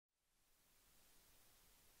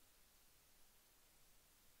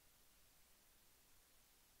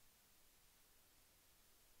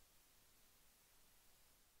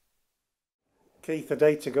Keith, a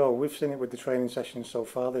day to go. We've seen it with the training sessions so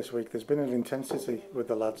far this week. There's been an intensity with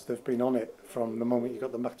the lads. They've been on it from the moment you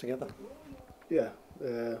got them back together. Yeah,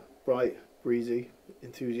 bright, breezy,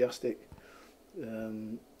 enthusiastic.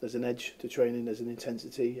 There's an edge to training, there's an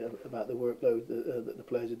intensity about the workload that the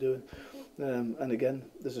players are doing. And again,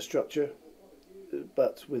 there's a structure,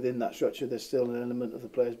 but within that structure there's still an element of the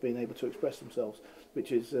players being able to express themselves,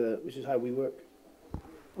 which is how we work.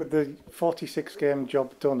 With the 46 game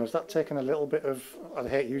job done, has that taken a little bit of, I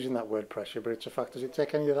hate using that word pressure, but it's a fact, does it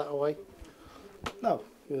take any of that away? No,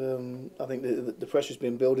 I think the pressure's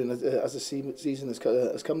been building as the season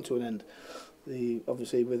has come to an end.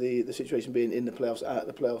 Obviously with the situation being in the playoffs, out of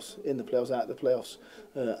the playoffs, in the playoffs, out of the playoffs,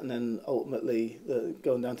 and then ultimately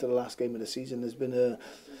going down to the last game of the season, there's been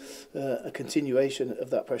a continuation of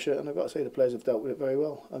that pressure, and I've got to say the players have dealt with it very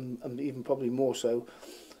well, and even probably more so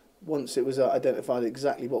once it was identified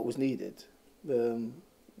exactly what was needed. The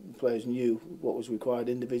players knew what was required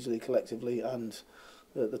individually, collectively, and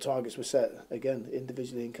the targets were set again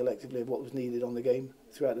individually and collectively of what was needed on the game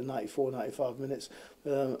throughout the 95 minutes,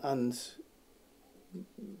 and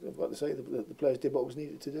I've got to say the players did what was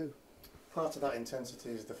needed to do. Part of that intensity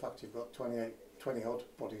is the fact you've got 20 odd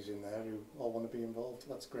bodies in there who all want to be involved.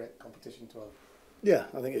 That's great competition to have. Yeah,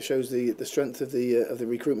 I think it shows the strength of the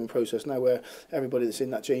recruitment process now, where everybody that's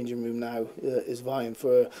in that changing room now is vying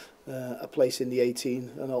for a place in the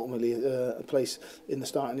 18 and ultimately a place in the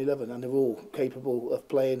starting 11, and they're all capable of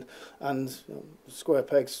playing. And square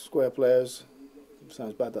pegs, square players.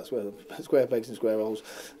 Sounds bad. That's where square pegs and square holes,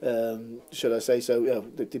 should I say? So,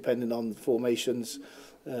 depending on formations.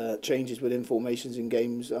 Changes within formations in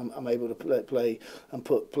games, I'm able to play and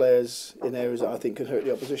put players in areas that I think can hurt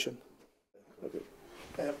the opposition. Okay.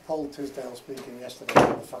 Paul Tisdale speaking yesterday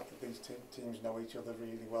about the fact that these teams know each other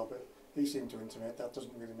really well, but he seemed to intimate that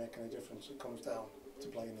doesn't really make any difference. It comes down to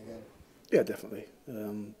playing the game. Yeah, definitely.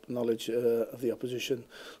 Knowledge of the opposition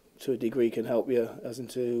to a degree can help you,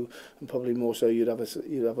 and probably more so you'd have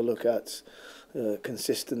a look at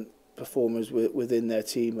consistent performers within their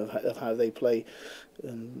team of how they play.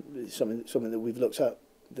 Something that we've looked at.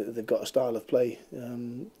 They've got a style of play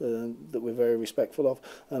that we're very respectful of,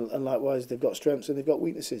 and likewise they've got strengths and they've got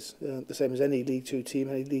weaknesses, the same as any League 2 team,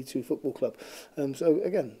 any League 2 football club. So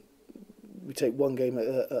again, we take one game at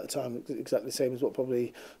a time, exactly the same as what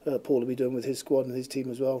probably Paul will be doing with his squad and his team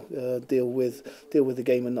as well. Deal with the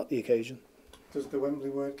game and not the occasion. Does the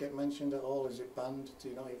Wembley word get mentioned at all? Is it banned? Do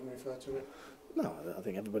you not even refer to it? No, I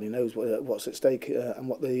think everybody knows what's at stake and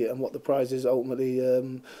what the prize is ultimately.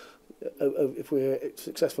 If we're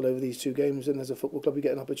successful over these two games, and as a football club we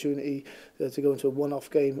get an opportunity to go into a one-off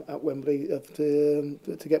game at Wembley to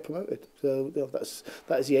get promoted. So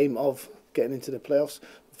that is the aim of getting into the playoffs.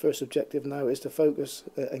 The first objective now is to focus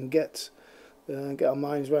and get our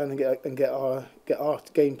minds round and get our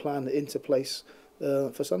game plan into place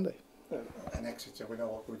for Sunday. And Exeter,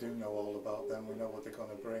 we do know all about them. We know what they're going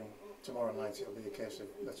to bring. Tomorrow night it'll be a case of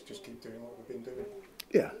let's just keep doing what we've been doing.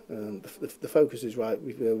 Yeah, the focus is right.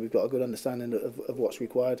 We've got a good understanding of what's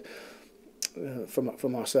required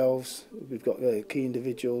from ourselves. We've got key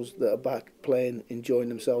individuals that are back playing, enjoying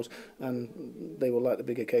themselves, and they will like the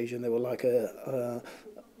big occasion. They will like a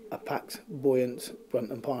packed, buoyant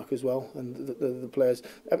Brunton Park as well, and the players,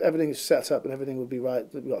 everything is set up and everything will be right.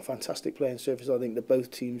 We've got a fantastic playing surface. I think that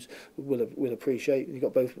both teams will appreciate. You've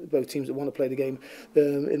got both teams that want to play the game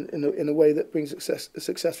in a way that brings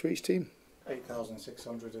success for each team.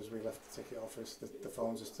 8,600 as we left the ticket office. The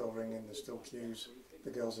phones are still ringing. There's still queues. The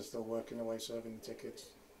girls are still working away serving the tickets.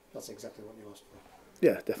 That's exactly what you asked for.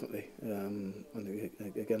 Yeah, definitely. And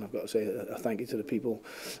again, I've got to say a thank you to the people,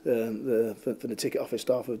 for the ticket office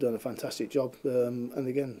staff who have done a fantastic job. And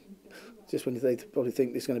again, just when they probably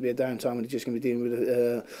think there's going to be a downtime and they're just going to be dealing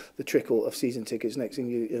with the trickle of season tickets, next thing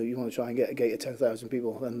you want to try and get a gate of 10,000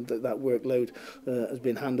 people, and that workload has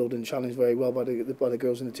been handled and challenged very well by the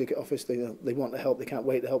girls in the ticket office. They want to help. They can't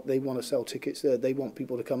wait to help. They want to sell tickets. They want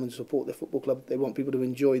people to come and support their football club. They want people to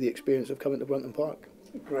enjoy the experience of coming to Brunton Park.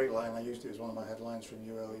 Great line. I used it as one of my headlines from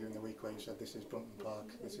you earlier in the week where you said this is Brunton Park,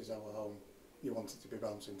 this is our home. You want it to be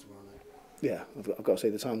bouncing tomorrow night. Yeah, I've got to say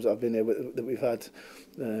the times that I've been there that we've had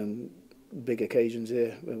big occasions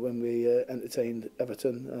here when we entertained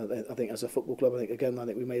Everton. I think as a football club, I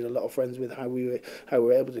think we made a lot of friends with how we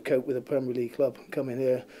were able to cope with a Premier League club coming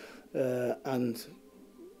here and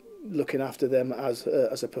looking after them as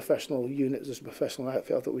a professional unit, as a professional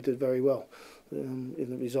outfit. I thought we did very well.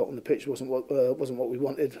 Even the result on the pitch wasn't what we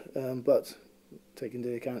wanted, but taking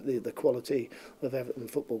into account the quality of Everton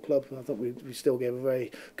Football Club. I thought we still gave a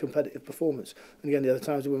very competitive performance. And again, the other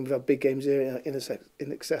times when we've had big games here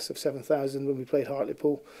in excess of 7,000, when we played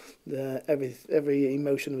Hartlepool, every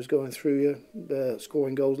emotion was going through you,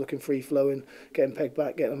 scoring goals, looking free flowing, getting pegged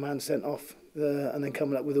back, getting a man sent off, and then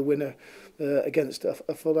coming up with a winner against a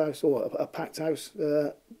full house or a packed house.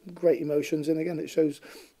 Great emotions, and again, it shows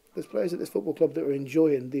there's players at this football club that are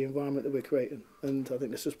enjoying the environment that we're creating, and I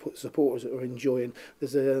think there's supporters that are enjoying.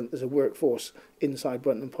 There's a workforce inside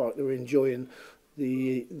Brunton Park that are enjoying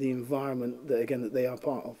the environment that they are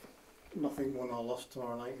part of. Nothing won or lost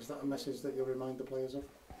tomorrow night. Is that a message that you'll remind the players of?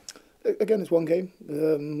 Again, it's one game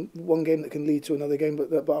that can lead to another game,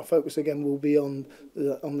 but our focus again will be on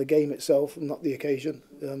the game itself, not the occasion.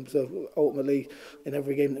 So ultimately, in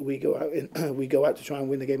every game that we go out in, we go out to try and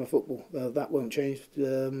win the game of football. That won't change.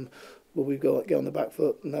 Will we get on the back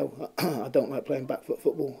foot? No, I don't like playing back foot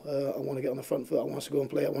football. I want to get on the front foot. I want us to go and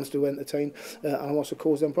play. I want us to entertain, and I want us to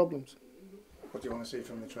cause them problems. What do you want to see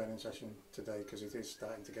from the training session today? Because it is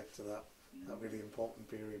starting to get to that really important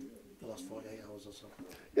period, the last 48 hours or so.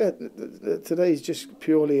 Yeah, today is just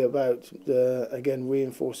purely about, again,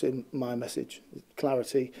 reinforcing my message,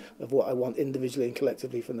 clarity of what I want individually and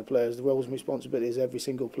collectively from the players. The roles and responsibilities of every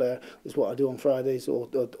single player is what I do on Fridays or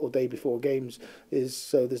day before games.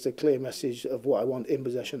 So there's a clear message of what I want in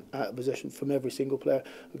possession, out of possession from every single player.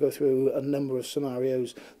 I go through a number of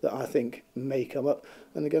scenarios that I think may come up.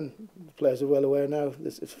 And again, the players are well aware now.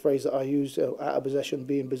 It's a phrase that I use, out of possession,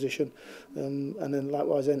 be in position. And then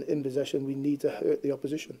likewise, in possession, we need to hurt the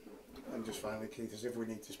opposition. And just finally, Keith, as if we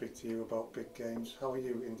need to speak to you about big games, how are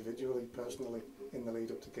you individually, personally, in the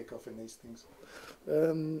lead up to kick-off in these things?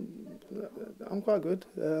 I'm quite good.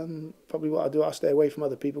 Probably what I do, I stay away from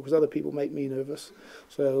other people because other people make me nervous.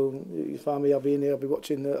 So you find me, I'll be in here, I'll be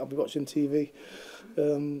watching TV.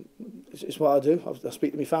 It's what I do. I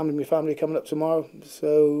speak to my family. My family are coming up tomorrow.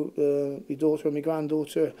 So my daughter and my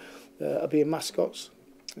granddaughter are being mascots.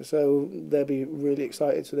 So they'll be really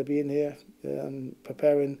excited. So they'll be in here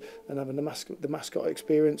preparing and having the mascot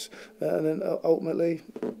experience. And then ultimately,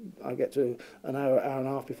 I get to an hour and a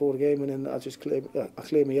half before the game, and then I just clear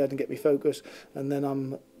my head and get me focus. And then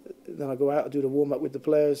I go out and do the warm up with the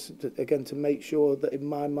players to make sure that in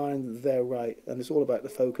my mind they're right. And it's all about the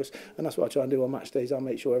focus. And that's what I try and do on match days. I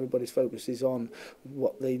make sure everybody's focus is on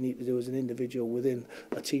what they need to do as an individual within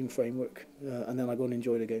a team framework. And then I go and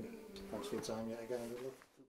enjoy the game. Thanks for your time yet again. Good luck.